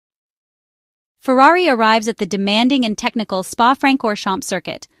Ferrari arrives at the demanding and technical Spa-Francorchamps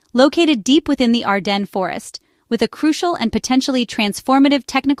circuit, located deep within the Ardennes forest, with a crucial and potentially transformative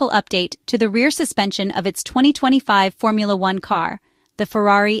technical update to the rear suspension of its 2025 Formula One car, the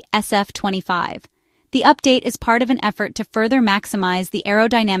Ferrari SF-25. The update is part of an effort to further maximize the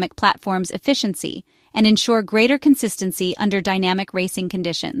aerodynamic platform's efficiency and ensure greater consistency under dynamic racing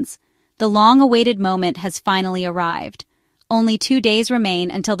conditions. The long-awaited moment has finally arrived. Only 2 days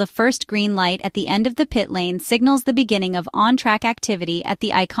remain until the first green light at the end of the pit lane signals the beginning of on-track activity at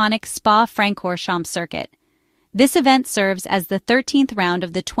the iconic Spa-Francorchamps circuit. This event serves as the 13th round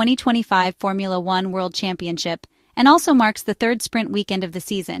of the 2025 Formula One World Championship and also marks the third sprint weekend of the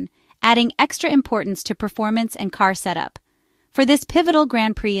season, adding extra importance to performance and car setup. For this pivotal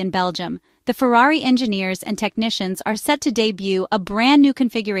Grand Prix in Belgium, the Ferrari engineers and technicians are set to debut a brand new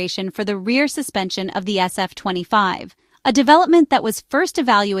configuration for the rear suspension of the SF-25. A development that was first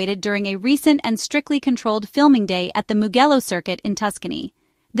evaluated during a recent and strictly controlled filming day at the Mugello circuit in Tuscany.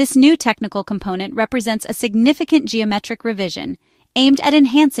 This new technical component represents a significant geometric revision aimed at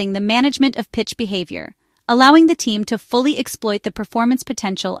enhancing the management of pitch behavior, allowing the team to fully exploit the performance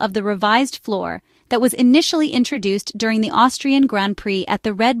potential of the revised floor that was initially introduced during the Austrian Grand Prix at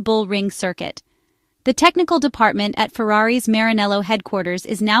the Red Bull Ring circuit. The technical department at Ferrari's Maranello headquarters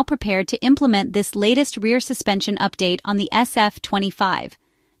is now prepared to implement this latest rear suspension update on the SF-25.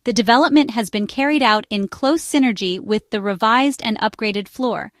 The development has been carried out in close synergy with the revised and upgraded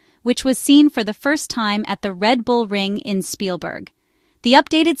floor, which was seen for the first time at the Red Bull Ring in Spielberg. The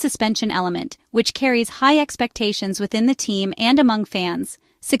updated suspension element, which carries high expectations within the team and among fans,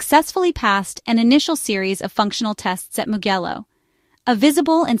 successfully passed an initial series of functional tests at Mugello. A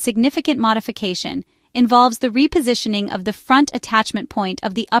visible and significant modification involves the repositioning of the front attachment point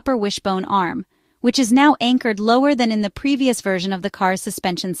of the upper wishbone arm, which is now anchored lower than in the previous version of the car's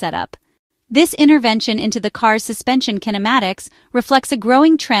suspension setup. This intervention into the car's suspension kinematics reflects a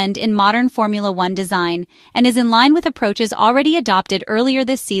growing trend in modern Formula One design and is in line with approaches already adopted earlier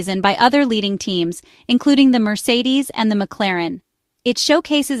this season by other leading teams, including the Mercedes and the McLaren. It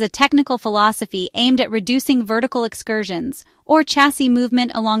showcases a technical philosophy aimed at reducing vertical excursions, or chassis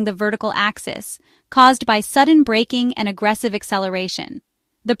movement along the vertical axis, caused by sudden braking and aggressive acceleration.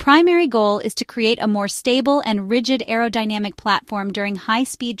 The primary goal is to create a more stable and rigid aerodynamic platform during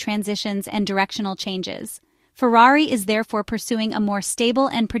high-speed transitions and directional changes. Ferrari is therefore pursuing a more stable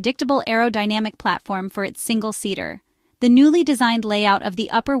and predictable aerodynamic platform for its single-seater. The newly designed layout of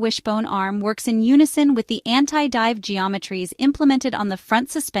the upper wishbone arm works in unison with the anti-dive geometries implemented on the front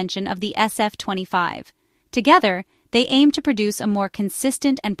suspension of the SF-25. Together, they aim to produce a more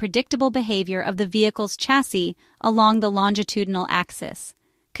consistent and predictable behavior of the vehicle's chassis along the longitudinal axis.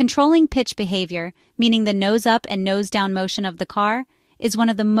 Controlling pitch behavior, meaning the nose-up and nose-down motion of the car, is one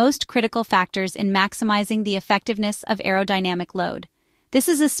of the most critical factors in maximizing the effectiveness of aerodynamic load. This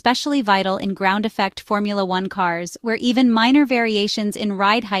is especially vital in ground-effect Formula One cars, where even minor variations in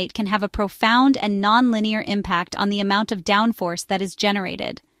ride height can have a profound and non-linear impact on the amount of downforce that is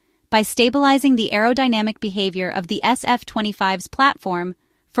generated. By stabilizing the aerodynamic behavior of the SF-25's platform,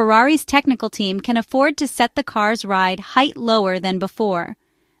 Ferrari's technical team can afford to set the car's ride height lower than before.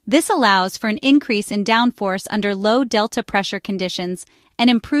 This allows for an increase in downforce under low delta pressure conditions and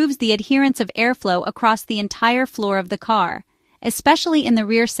improves the adherence of airflow across the entire floor of the car, especially in the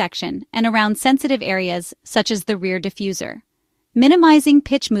rear section and around sensitive areas such as the rear diffuser. Minimizing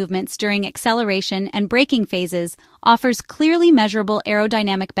pitch movements during acceleration and braking phases offers clearly measurable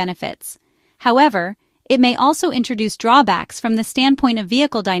aerodynamic benefits. However, it may also introduce drawbacks from the standpoint of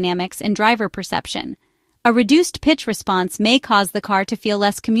vehicle dynamics and driver perception. A reduced pitch response may cause the car to feel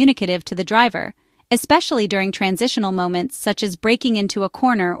less communicative to the driver, especially during transitional moments such as braking into a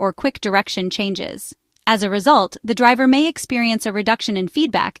corner or quick direction changes. As a result, the driver may experience a reduction in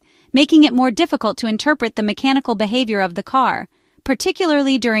feedback, making it more difficult to interpret the mechanical behavior of the car,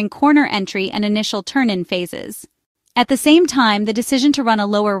 particularly during corner entry and initial turn-in phases. At the same time, the decision to run a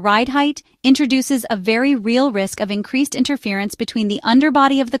lower ride height introduces a very real risk of increased interference between the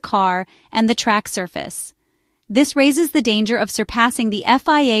underbody of the car and the track surface. This raises the danger of surpassing the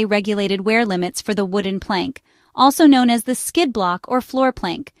FIA-regulated wear limits for the wooden plank, also known as the skid block or floor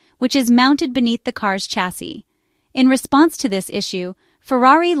plank, which is mounted beneath the car's chassis. In response to this issue,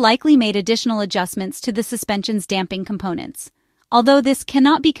 Ferrari likely made additional adjustments to the suspension's damping components. Although this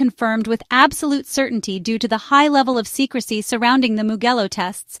cannot be confirmed with absolute certainty due to the high level of secrecy surrounding the Mugello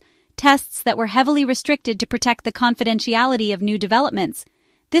tests that were heavily restricted to protect the confidentiality of new developments,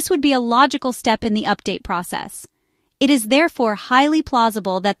 this would be a logical step in the update process. It is therefore highly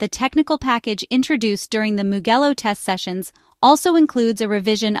plausible that the technical package introduced during the Mugello test sessions also includes a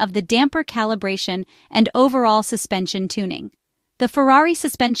revision of the damper calibration and overall suspension tuning. The Ferrari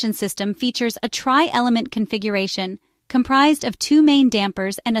suspension system features a tri-element configuration comprised of two main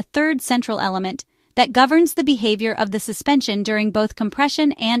dampers and a third central element that governs the behavior of the suspension during both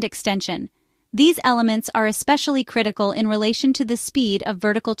compression and extension. These elements are especially critical in relation to the speed of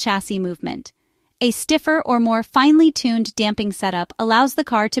vertical chassis movement. A stiffer or more finely tuned damping setup allows the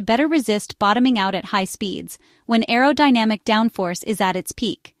car to better resist bottoming out at high speeds when aerodynamic downforce is at its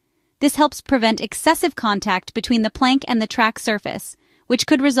peak. This helps prevent excessive contact between the plank and the track surface, which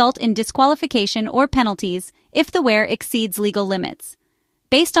could result in disqualification or penalties if the wear exceeds legal limits.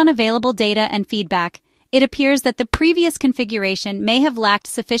 Based on available data and feedback, it appears that the previous configuration may have lacked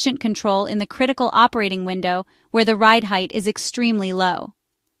sufficient control in the critical operating window where the ride height is extremely low.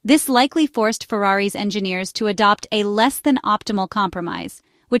 This likely forced Ferrari's engineers to adopt a less-than-optimal compromise,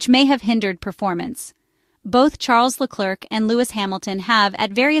 which may have hindered performance. Both Charles Leclerc and Lewis Hamilton have,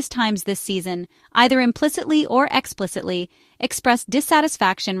 at various times this season, either implicitly or explicitly, expressed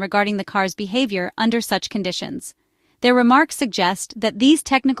dissatisfaction regarding the car's behavior under such conditions. Their remarks suggest that these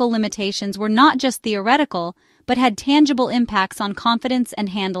technical limitations were not just theoretical, but had tangible impacts on confidence and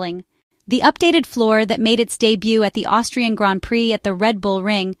handling. The updated floor that made its debut at the Austrian Grand Prix at the Red Bull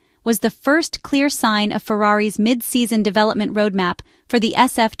Ring was the first clear sign of Ferrari's mid-season development roadmap for the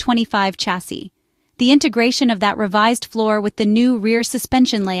SF-25 chassis. The integration of that revised floor with the new rear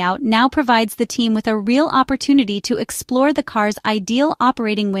suspension layout now provides the team with a real opportunity to explore the car's ideal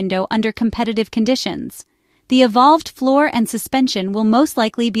operating window under competitive conditions. The evolved floor and suspension will most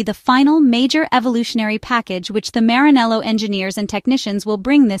likely be the final major evolutionary package which the Maranello engineers and technicians will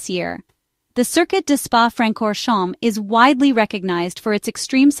bring this year. The Circuit de Spa-Francorchamps is widely recognized for its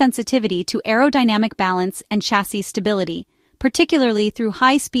extreme sensitivity to aerodynamic balance and chassis stability, particularly through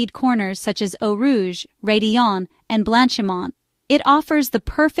high-speed corners such as Eau Rouge, Raidillon, and Blanchimont. It offers the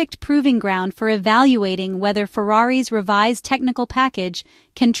perfect proving ground for evaluating whether Ferrari's revised technical package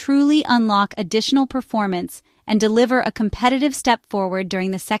can truly unlock additional performance and deliver a competitive step forward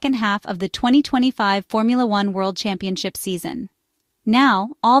during the second half of the 2025 Formula One World Championship season.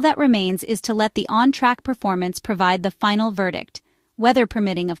 Now, all that remains is to let the on-track performance provide the final verdict, weather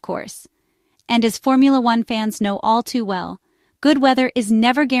permitting, of course. And as Formula One fans know all too well, good weather is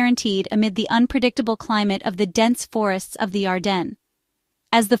never guaranteed amid the unpredictable climate of the dense forests of the Ardennes.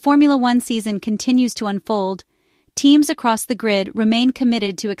 As the Formula One season continues to unfold, teams across the grid remain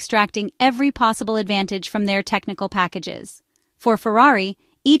committed to extracting every possible advantage from their technical packages. For Ferrari,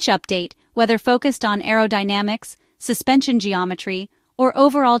 each update, whether focused on aerodynamics, suspension geometry, or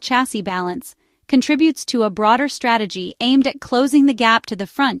overall chassis balance, contributes to a broader strategy aimed at closing the gap to the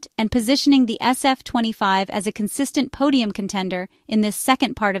front and positioning the SF-25 as a consistent podium contender in this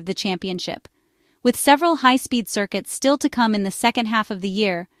second part of the championship. With several high-speed circuits still to come in the second half of the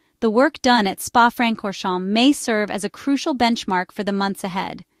year, the work done at Spa-Francorchamps may serve as a crucial benchmark for the months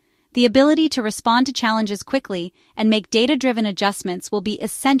ahead. The ability to respond to challenges quickly and make data-driven adjustments will be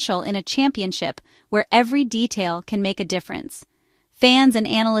essential in a championship where every detail can make a difference. Fans and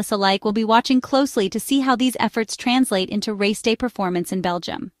analysts alike will be watching closely to see how these efforts translate into race day performance in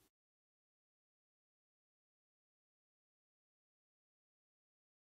Belgium.